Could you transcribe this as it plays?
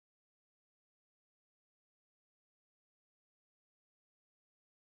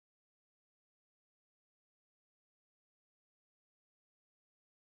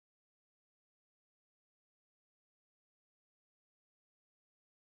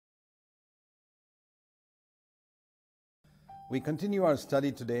We continue our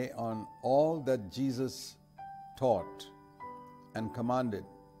study today on all that Jesus taught and commanded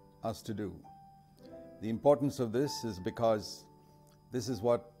us to do. The importance of this is because this is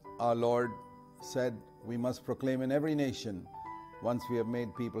what our Lord said we must proclaim in every nation once we have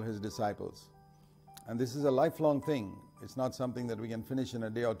made people His disciples. And this is a lifelong thing. It's not something that we can finish in a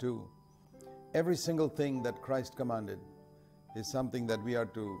day or two. Every single thing that Christ commanded is something that we are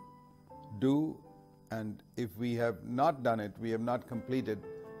to do, and if we have not done it, we have not completed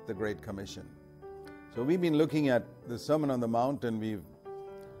the Great Commission. So we've been looking at the Sermon on the Mount, and we've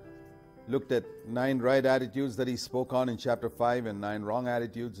looked at 9 right attitudes that He spoke on in chapter 5 and 9 wrong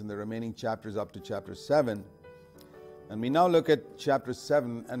attitudes in the remaining chapters up to chapter 7. And we now look at chapter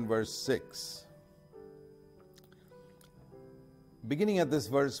 7 and verse 6. Beginning at this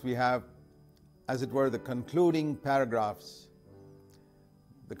verse, we have, as it were, the concluding paragraphs,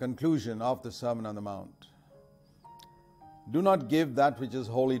 the conclusion of the Sermon on the Mount. Do not give that which is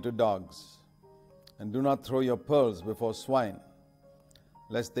holy to dogs, and do not throw your pearls before swine,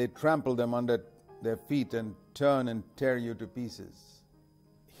 lest they trample them under their feet and turn and tear you to pieces.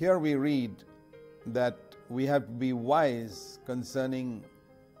 Here we read that we have to be wise concerning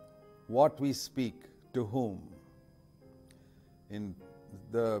what we speak to whom. In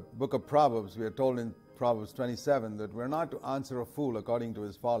the book of Proverbs, we are told in Proverbs 27 that we're not to answer a fool according to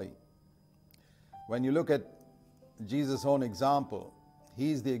his folly. When you look at Jesus' own example,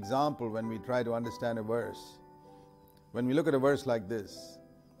 He's the example when we try to understand a verse. When we look at a verse like this,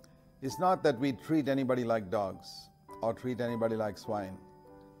 it's not that we treat anybody like dogs or treat anybody like swine.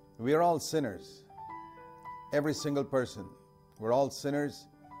 We are all sinners. Every single person. We're all sinners.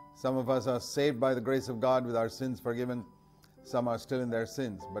 Some of us are saved by the grace of God with our sins forgiven. Some are still in their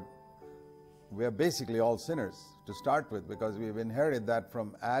sins. But we are basically all sinners to start with, because we've inherited that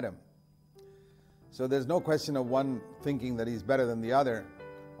from Adam. So there's no question of one thinking that he's better than the other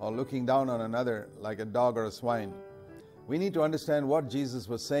or looking down on another like a dog or a swine. We need to understand what Jesus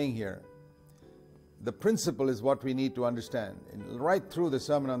was saying here. The principle is what we need to understand. Right through the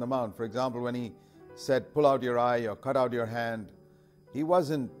Sermon on the Mount, for example, when He said, pull out your eye or cut out your hand, He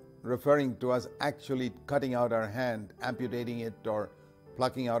wasn't referring to us actually cutting out our hand, amputating it, or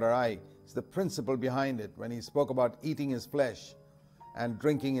plucking out our eye. It's the principle behind it. When He spoke about eating His flesh and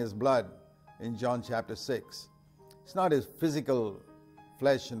drinking His blood in John chapter 6, it's not His physical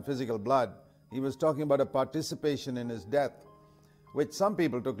flesh and physical blood. He was talking about a participation in His death, which some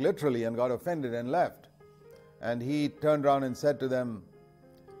people took literally and got offended and left. And He turned around and said to them,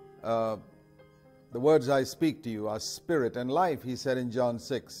 the words I speak to you are spirit and life, He said in John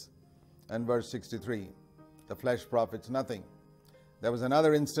 6 and verse 63. The flesh profits nothing. There was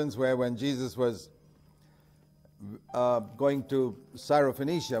another instance where when Jesus was going to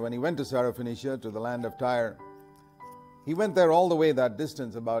Syrophoenicia, when He went to Syrophoenicia, to the land of Tyre, He went there all the way that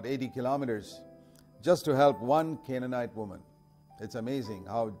distance, about 80 kilometers, just to help one Canaanite woman. It's amazing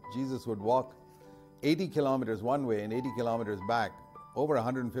how Jesus would walk 80 kilometers one way and 80 kilometers back, over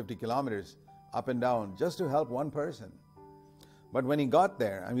 150 kilometers up and down, just to help one person. But when He got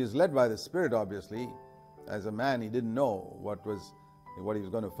there, and He was led by the Spirit, obviously. As a man, He didn't know what He was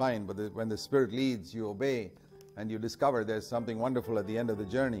going to find, but when the Spirit leads, you obey, and you discover there's something wonderful at the end of the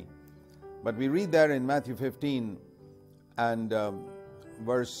journey. But we read there in Matthew 15 and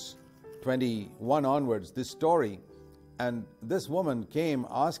verse 21 onwards, this story. And this woman came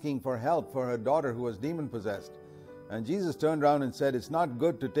asking for help for her daughter who was demon-possessed. And Jesus turned around and said, it's not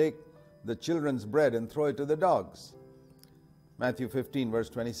good to take the children's bread and throw it to the dogs. Matthew 15 verse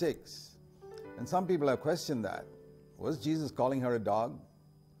 26. And some people have questioned that. Was Jesus calling her a dog?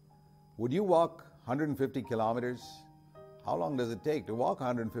 Would you walk 150 kilometers? How long does it take to walk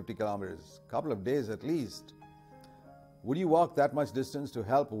 150 kilometers? A couple of days at least. Would you walk that much distance to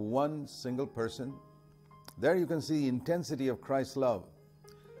help one single person? There you can see the intensity of Christ's love.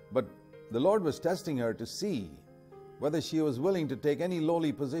 But the Lord was testing her to see whether she was willing to take any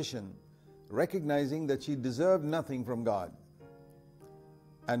lowly position, recognizing that she deserved nothing from God.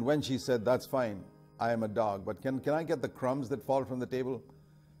 And when she said, that's fine, I am a dog, but can I get the crumbs that fall from the table?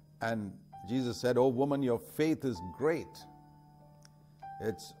 And Jesus said, oh woman, your faith is great.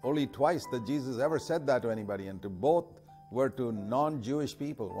 It's only twice that Jesus ever said that to anybody, and to both were to non-Jewish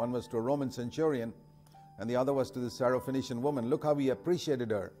people. One was to a Roman centurion, and the other was to the Syrophoenician woman. Look how He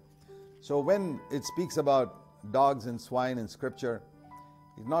appreciated her. So when it speaks about dogs and swine in Scripture,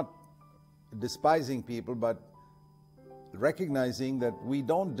 He's not despising people, but recognizing that we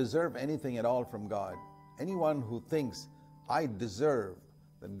don't deserve anything at all from God. Anyone who thinks, I deserve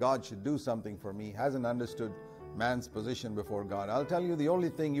that God should do something for me, hasn't understood man's position before God. I'll tell you, the only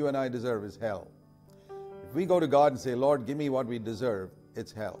thing you and I deserve is hell. If If we go to God and say, Lord, give me what we deserve,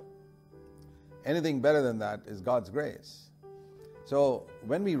 it's hell. Anything better than that is God's grace. So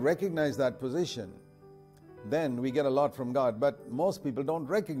when we recognize that position, then we get a lot from God. But most people don't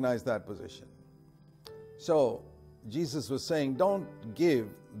recognize that position. So Jesus was saying, don't give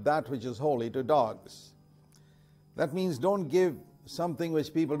that which is holy to dogs. That means don't give something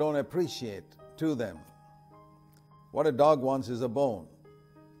which people don't appreciate to them. What a dog wants is a bone.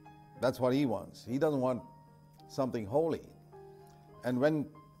 That's what he wants. He doesn't want something holy. And when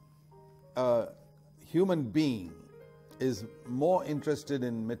a human being is more interested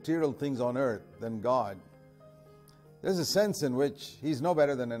in material things on earth than God, there's a sense in which he's no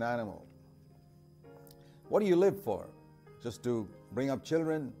better than an animal. What do you live for? Just to bring up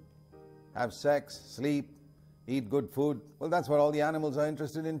children, have sex, sleep, eat good food? Well, that's what all the animals are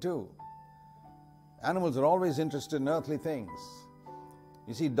interested in too. Animals are always interested in earthly things.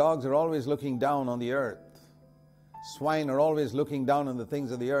 You see, dogs are always looking down on the earth. Swine are always looking down on the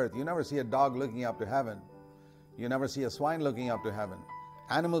things of the earth. You never see a dog looking up to heaven. You never see a swine looking up to heaven.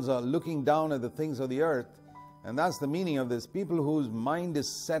 Animals are looking down at the things of the earth, and that's the meaning of this. People whose mind is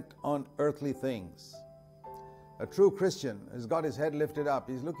set on earthly things. A true Christian has got his head lifted up.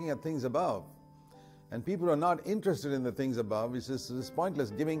 He's looking at things above. And people who are not interested in the things above, it's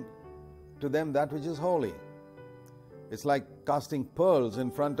pointless giving to them that which is holy. It's like casting pearls in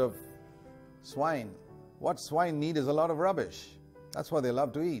front of swine. What swine need is a lot of rubbish. That's what they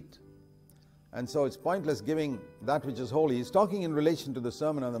love to eat. And so it's pointless giving that which is holy. He's talking in relation to the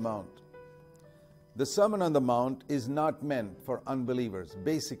Sermon on the Mount. The Sermon on the Mount is not meant for unbelievers.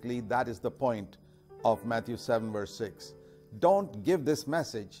 Basically, that is the point of Matthew 7 verse 6. Don't give this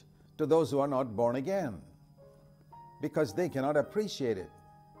message to those who are not born again, because they cannot appreciate it.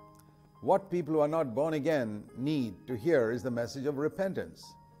 What people who are not born again need to hear is the message of repentance.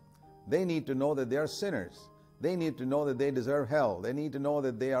 They need to know that they are sinners. They need to know that they deserve hell. They need to know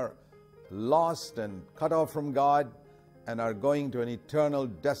that they are lost and cut off from God and are going to an eternal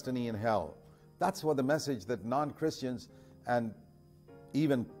destiny in hell. That's what the message that non-Christians and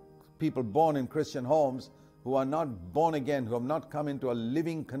even people born in Christian homes who are not born again, who have not come into a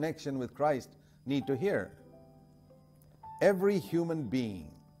living connection with Christ, need to hear. Every human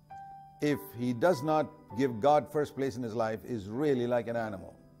being, if he does not give God first place in his life, is really like an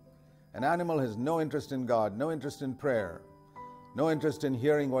animal. An animal has no interest in God, no interest in prayer, no interest in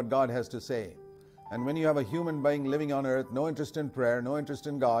hearing what God has to say. And when you have a human being living on earth, no interest in prayer, no interest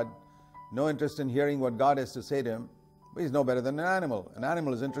in God, no interest in hearing what God has to say to him, but he's no better than an animal. An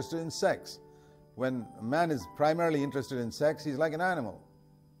animal is interested in sex. When a man is primarily interested in sex, he's like an animal.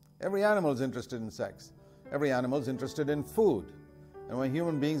 Every animal is interested in sex. Every animal is interested in food. And when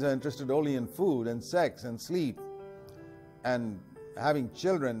human beings are interested only in food and sex and sleep and having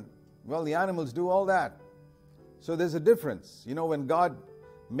children, well, the animals do all that. So there's a difference. You know, when God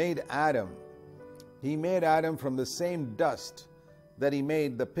made Adam, he made Adam from the same dust that he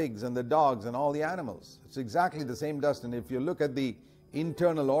made the pigs and the dogs and all the animals. It's exactly the same dust. And if you look at the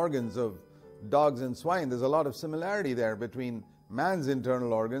internal organs of dogs and swine, there's a lot of similarity there between man's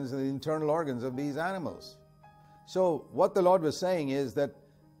internal organs and the internal organs of these animals. So what the Lord was saying is that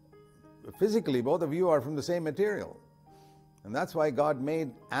physically both of you are from the same material. And that's why God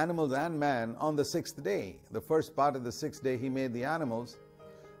made animals and man on the sixth day. The first part of the sixth day he made the animals,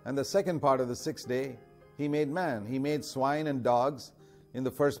 and the second part of the sixth day he made man. He made swine and dogs in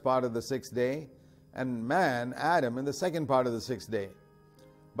the first part of the sixth day, and man, Adam, in the second part of the sixth day.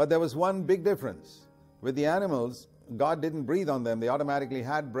 But there was one big difference. With the animals, God didn't breathe on them. They automatically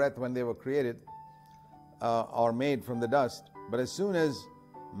had breath when they were created or made from the dust. But as soon as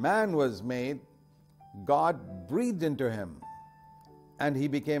man was made, God breathed into him, and he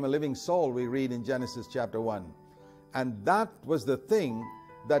became a living soul, we read in Genesis chapter 1. And that was the thing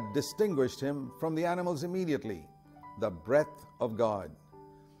that distinguished him from the animals immediately, the breath of God.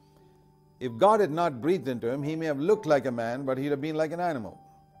 If God had not breathed into him, he may have looked like a man, but he'd have been like an animal.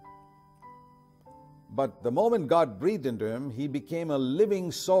 But the moment God breathed into him, he became a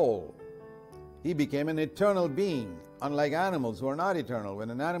living soul. He became an eternal being, unlike animals who are not eternal. When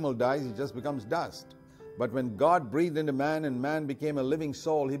an animal dies, he just becomes dust. But when God breathed into man and man became a living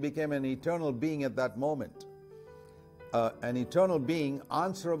soul, he became an eternal being at that moment. An eternal being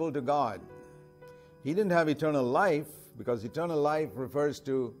answerable to God. He didn't have eternal life, because eternal life refers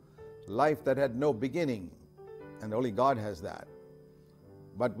to life that had no beginning, and only God has that.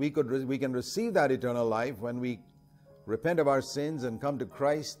 But we can receive that eternal life when we repent of our sins and come to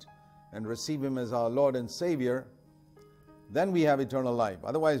Christ and receive him as our Lord and Savior. Then we have eternal life.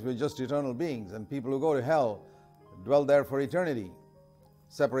 Otherwise, we're just eternal beings, and people who go to hell dwell there for eternity,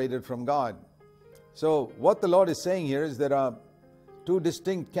 separated from God. So what the Lord is saying here is there are two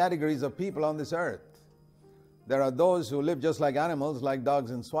distinct categories of people on this earth. There are those who live just like animals, like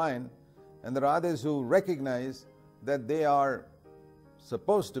dogs and swine, and there are others who recognize that they are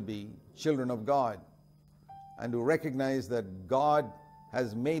supposed to be children of God, and who recognize that God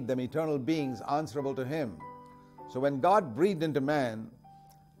has made them eternal beings answerable to Him. So when God breathed into man,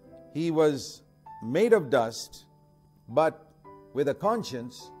 he was made of dust, but with a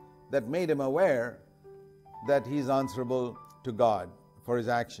conscience that made him aware that he's answerable to God for his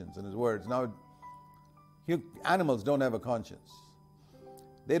actions and his words. Now, animals don't have a conscience.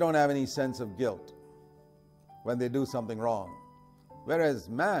 They don't have any sense of guilt when they do something wrong. Whereas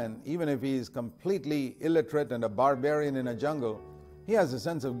man, even if he is completely illiterate and a barbarian in a jungle, he has a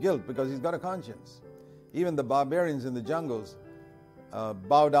sense of guilt because he's got a conscience. Even the barbarians in the jungles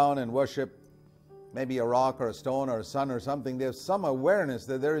bow down and worship maybe a rock or a stone or a sun or something. They have some awareness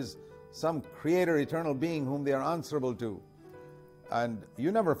that there is some creator, eternal being whom they are answerable to. And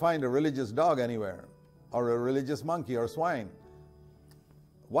you never find a religious dog anywhere, or a religious monkey or swine.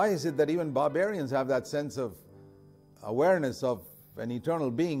 Why is it that even barbarians have that sense of awareness of an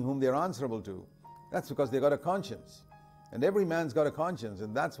eternal being whom they are answerable to? That's because they got a conscience. And every man's got a conscience,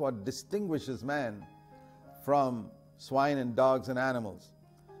 and that's what distinguishes man from swine and dogs and animals.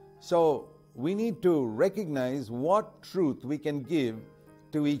 So we need to recognize what truth we can give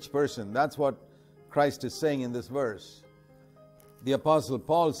to each person. That's what Christ is saying in this verse. The Apostle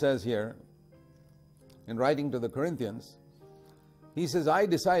Paul says here, in writing to the Corinthians, he says, I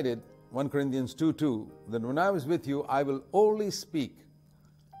decided, 1 Corinthians 2:2, that when I was with you, I will only speak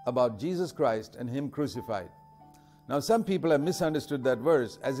about Jesus Christ and Him crucified. Now, some people have misunderstood that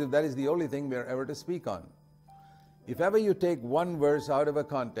verse as if that is the only thing we are ever to speak on. If ever you take one verse out of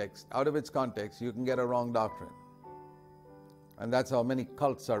its context, you can get a wrong doctrine. And that's how many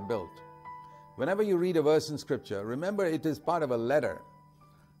cults are built. Whenever you read a verse in Scripture, remember it is part of a letter.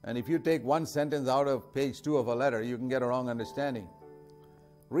 And if you take one sentence out of page 2 of a letter, you can get a wrong understanding.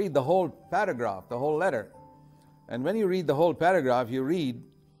 Read the whole paragraph, the whole letter. And when you read the whole paragraph, you read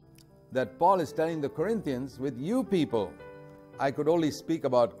that Paul is telling the Corinthians, with you people, I could only speak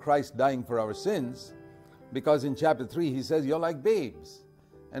about Christ dying for our sins, because in chapter 3 he says, you're like babes,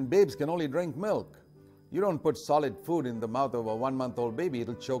 and babes can only drink milk. You don't put solid food in the mouth of a 1-month-old baby,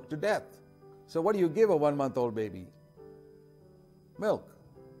 it'll choke to death. So what do you give a 1-month-old baby? Milk.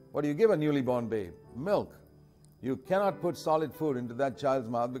 What do you give a newly born babe? Milk. You cannot put solid food into that child's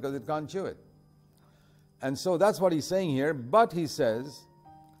mouth because it can't chew it. And so that's what he's saying here. But he says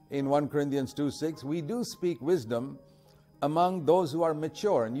in 1 Corinthians 2:6, we do speak wisdom among those who are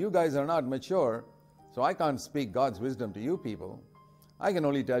mature. And you guys are not mature, so I can't speak God's wisdom to you people. I can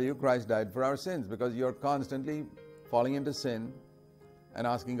only tell you Christ died for our sins, because you're constantly falling into sin and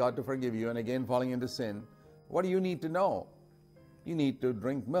asking God to forgive you and again falling into sin. What do you need to know? You need to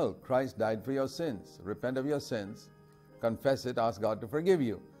drink milk. Christ died for your sins. Repent of your sins, confess it, ask God to forgive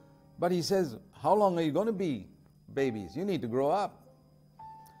you. But he says, how long are you going to be babies? You need to grow up.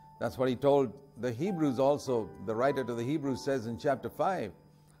 That's what he told the Hebrews also. The writer to the Hebrews says in chapter 5,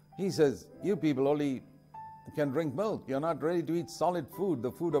 he says, you people only can drink milk. You're not ready to eat solid food,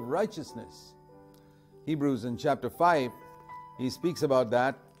 the food of righteousness. Hebrews in chapter 5, he speaks about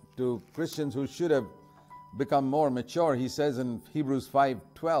that to Christians who should have become more mature. He says in Hebrews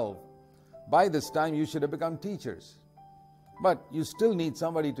 5:12, by this time you should have become teachers. But you still need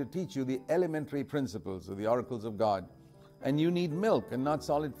somebody to teach you the elementary principles of the oracles of God. And you need milk and not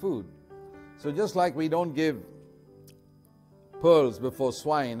solid food. So just like we don't give pearls before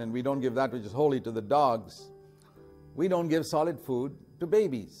swine, and we don't give that which is holy to the dogs, we don't give solid food to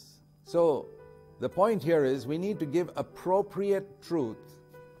babies. So the point here is we need to give appropriate truth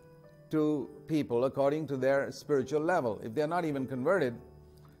to people according to their spiritual level. If they're not even converted,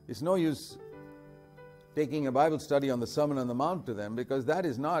 it's no use taking a Bible study on the Sermon on the Mount to them, because that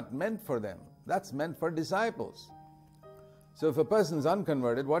is not meant for them. That's meant for disciples. So if a person's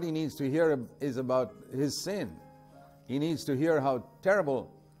unconverted, what he needs to hear is about his sin. He needs to hear how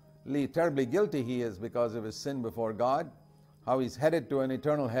terribly guilty he is because of his sin before God, how he's headed to an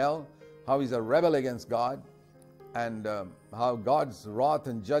eternal hell, how he's a rebel against God, and how God's wrath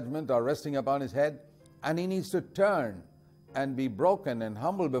and judgment are resting upon his head. And he needs to turn and be broken and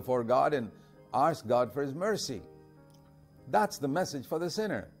humble before God and ask God for His mercy. That's the message for the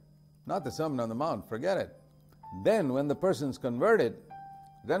sinner, not the Sermon on the Mount. Forget it. Then when the person's converted,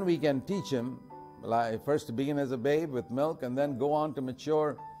 then we can teach him, like first to begin as a babe with milk and then go on to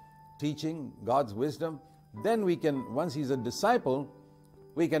mature teaching God's wisdom. Then we can, once he's a disciple,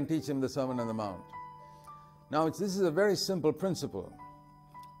 we can teach him the Sermon on the Mount. Now this is a very simple principle.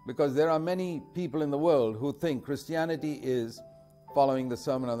 Because there are many people in the world who think Christianity is following the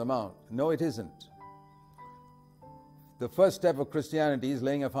Sermon on the Mount. No, it isn't. The first step of Christianity is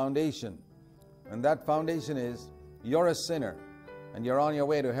laying a foundation. And that foundation is, you're a sinner and you're on your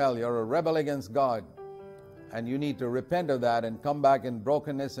way to hell. You're a rebel against God. And you need to repent of that and come back in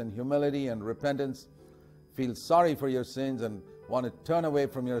brokenness and humility and repentance. Feel sorry for your sins and want to turn away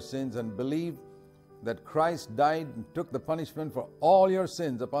from your sins and believe that Christ died and took the punishment for all your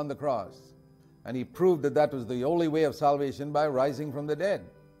sins upon the cross. And He proved that that was the only way of salvation by rising from the dead.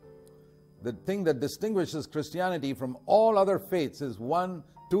 The thing that distinguishes Christianity from all other faiths is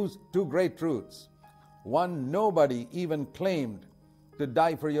two great truths. One, nobody even claimed to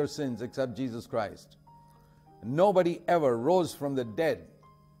die for your sins except Jesus Christ. Nobody ever rose from the dead,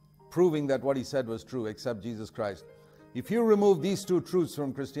 proving that what He said was true, except Jesus Christ. If you remove these two truths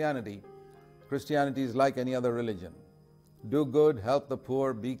from Christianity, Christianity is like any other religion. Do good, help the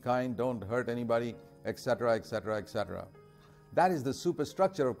poor, be kind, don't hurt anybody, etc., etc., etc. That is the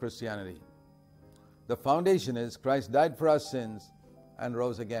superstructure of Christianity. The foundation is Christ died for our sins and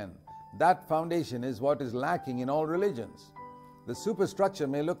rose again. That foundation is what is lacking in all religions. The superstructure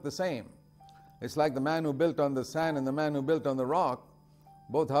may look the same. It's like the man who built on the sand and the man who built on the rock.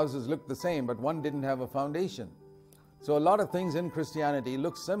 Both houses look the same, but one didn't have a foundation. So a lot of things in Christianity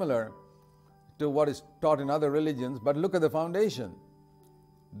look similar to what is taught in other religions, but look at the foundation.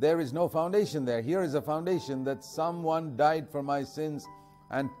 There is no foundation there. Here is a foundation that someone died for my sins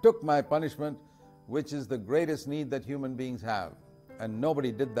and took my punishment, which is the greatest need that human beings have. And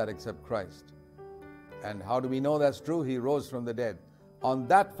nobody did that except Christ. And how do we know that's true? He rose from the dead. On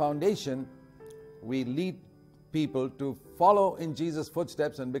that foundation, we lead people to follow in Jesus'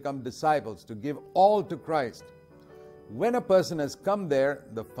 footsteps and become disciples, to give all to Christ. When a person has come there,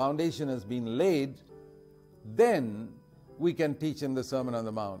 the foundation has been laid, then we can teach him the Sermon on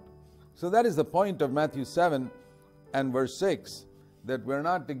the Mount. So that is the point of Matthew 7 and verse 6, that we're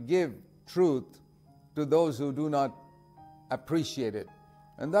not to give truth to those who do not appreciate it.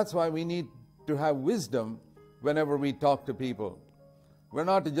 And that's why we need to have wisdom whenever we talk to people. We're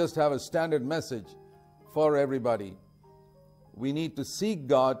not to just have a standard message for everybody. We need to seek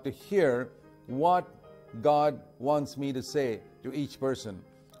God to hear what God wants me to say to each person.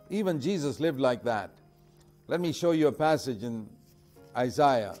 Even Jesus lived like that. Let me show you a passage in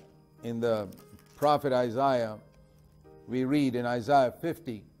Isaiah. In the prophet Isaiah, we read in Isaiah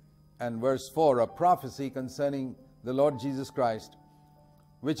 50 and verse 4, a prophecy concerning the Lord Jesus Christ,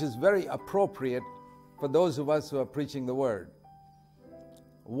 which is very appropriate for those of us who are preaching the Word.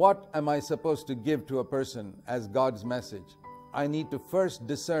 What am I supposed to give to a person as God's message? I need to first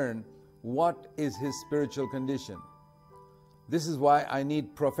discern what is his spiritual condition. This is why I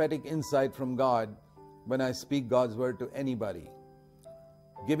need prophetic insight from God when I speak God's Word to anybody.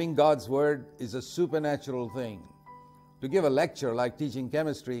 Giving God's Word is a supernatural thing. To give a lecture like teaching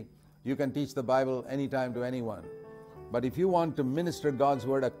chemistry, you can teach the Bible anytime to anyone. But if you want to minister God's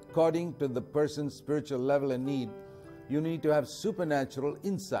Word according to the person's spiritual level and need, you need to have supernatural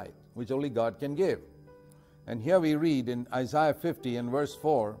insight, which only God can give. And here we read in Isaiah 50 and verse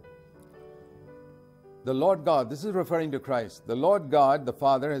 4, the Lord God, this is referring to Christ, the Lord God, the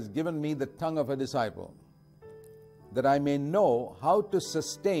Father, has given me the tongue of a disciple, that I may know how to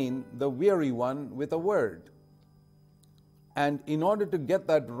sustain the weary one with a word. And in order to get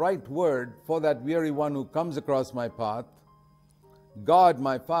that right word for that weary one who comes across my path, God,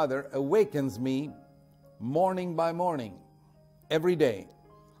 my Father, awakens me morning by morning, every day.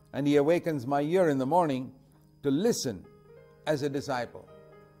 And He awakens my ear in the morning to listen as a disciple.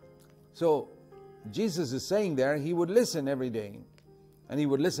 So, Jesus is saying there, He would listen every day, and He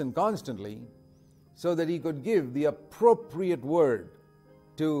would listen constantly, so that He could give the appropriate word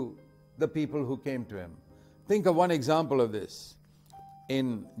to the people who came to Him. Think of one example of this.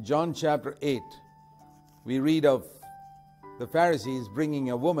 In John chapter 8, we read of the Pharisees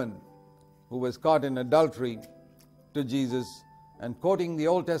bringing a woman who was caught in adultery to Jesus and quoting the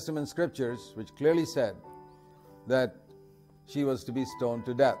Old Testament scriptures, which clearly said that she was to be stoned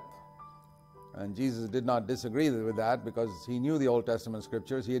to death. And Jesus did not disagree with that because He knew the Old Testament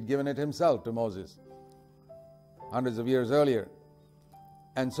scriptures. He had given it Himself to Moses hundreds of years earlier.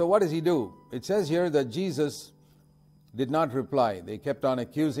 And so what does He do? It says here that Jesus did not reply. They kept on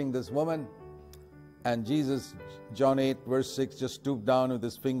accusing this woman, and Jesus, John 8 verse 6, just stooped down with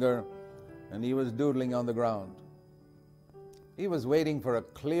His finger and He was doodling on the ground. He was waiting for a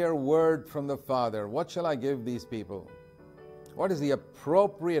clear word from the Father. What shall I give these people? What is the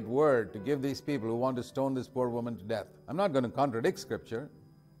appropriate word to give these people who want to stone this poor woman to death? I'm not going to contradict Scripture.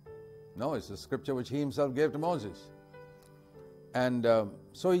 No, it's the Scripture which He Himself gave to Moses. And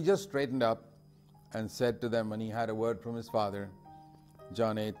so he just straightened up and said to them when he had a word from his Father,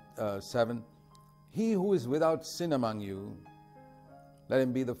 John 8:7, he who is without sin among you, let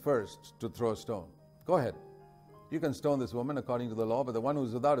him be the first to throw a stone. Go ahead. You can stone this woman according to the law, but the one who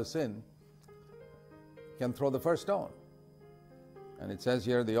is without a sin can throw the first stone. And it says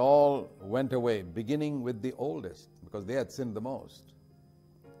here, they all went away, beginning with the oldest, because they had sinned the most.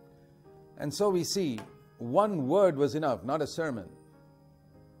 And so we see, one word was enough, not a sermon.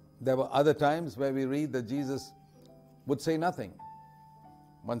 There were other times where we read that Jesus would say nothing.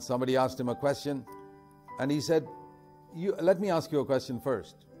 Once somebody asked him a question, and he said, let me ask you a question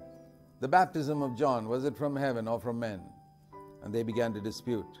first. The baptism of John, was it from heaven or from men? And they began to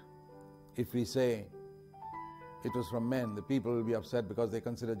dispute. If we say it was from men, the people will be upset because they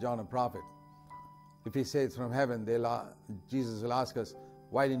consider John a prophet. If we say it's from heaven, Jesus will ask us,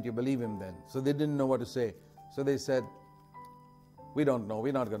 why didn't you believe him then? So they didn't know what to say. So they said, we don't know,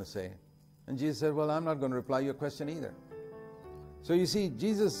 we're not going to say. And Jesus said, well, I'm not going to reply your question either. So you see,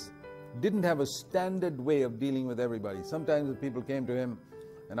 Jesus didn't have a standard way of dealing with everybody. Sometimes the people came to him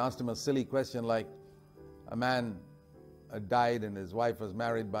and asked him a silly question like, a man died and his wife was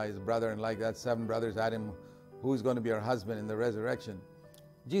married by his brother, and like that 7 brothers had him, who's going to be her husband in the resurrection?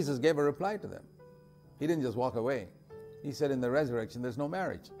 Jesus gave a reply to them. He didn't just walk away. He said, in the resurrection there's no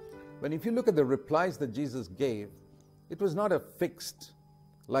marriage. But if you look at the replies that Jesus gave, it was not a fixed,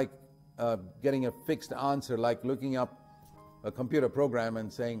 like getting a fixed answer, like looking up a computer program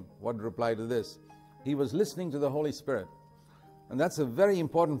and saying, what to reply to this? He was listening to the Holy Spirit. And that's a very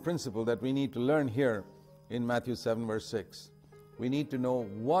important principle that we need to learn here in Matthew 7 verse 6. We need to know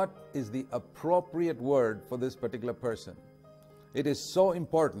what is the appropriate word for this particular person. It is so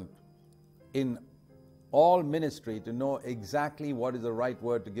important in all ministry to know exactly what is the right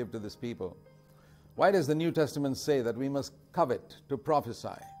word to give to this people. Why does the New Testament say that we must covet to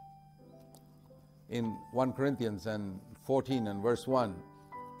prophesy? In 1 Corinthians 14 and verse 1,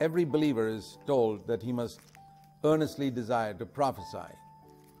 every believer is told that he must earnestly desire to prophesy.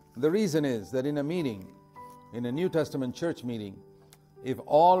 The reason is that in a meeting, in a New Testament church meeting, if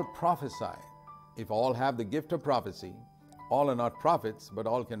all prophesy, if all have the gift of prophecy, all are not prophets, but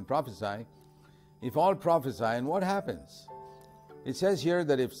all can prophesy. If all prophesy, and what happens? It says here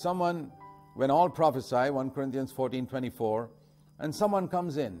that if someone, when all prophesy, 1 Corinthians 14:24, and someone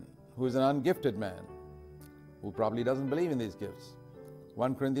comes in who is an ungifted man, who probably doesn't believe in these gifts,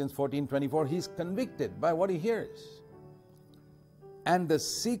 1 Corinthians 14:24, he's convicted by what he hears. And the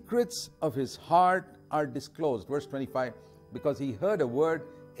secrets of his heart are disclosed. Verse 25, because he heard a word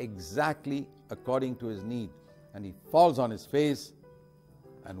exactly according to his need. And he falls on his face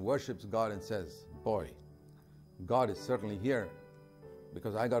and worships God and says, boy, God is certainly here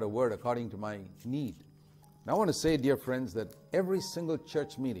because I got a word according to my need. Now I want to say, dear friends, that every single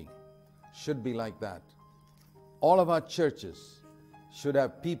church meeting should be like that. All of our churches should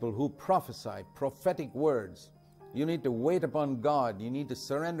have people who prophesy prophetic words. You need to wait upon God. You need to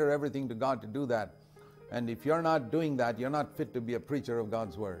surrender everything to God to do that. And if you're not doing that, you're not fit to be a preacher of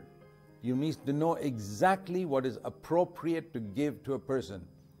God's word. You need to know exactly what is appropriate to give to a person.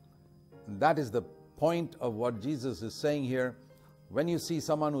 And that is the point of what Jesus is saying here. When you see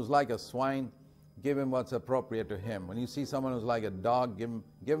someone who's like a swine, give him what's appropriate to him. When you see someone who's like a dog,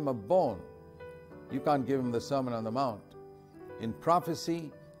 give him a bone. You can't give him the Sermon on the Mount. In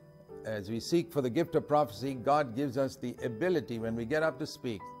prophecy, as we seek for the gift of prophecy, God gives us the ability, when we get up to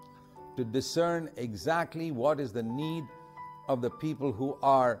speak, to discern exactly what is the need of the people who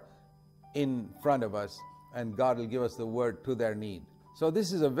are in front of us, and God will give us the word to their need. So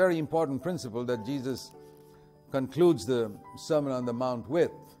this is a very important principle that Jesus concludes the Sermon on the Mount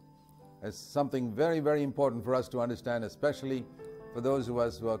with, as something very, very important for us to understand, especially for those of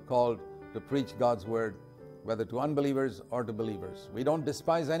us who are called to preach God's word, whether to unbelievers or to believers. We don't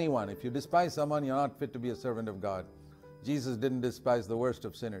despise anyone. If you despise someone, you're not fit to be a servant of God. Jesus didn't despise the worst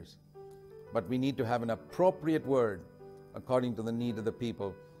of sinners. But we need to have an appropriate word according to the need of the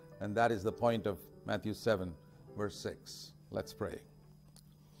people. And that is the point of Matthew 7, verse 6. Let's pray.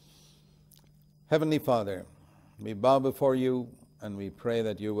 Heavenly Father, we bow before you and we pray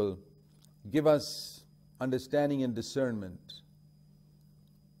that you will give us understanding and discernment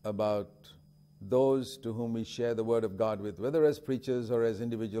about those to whom we share the word of God with, whether as preachers or as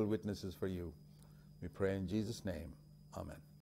individual witnesses for you. We pray in Jesus' name. Amen.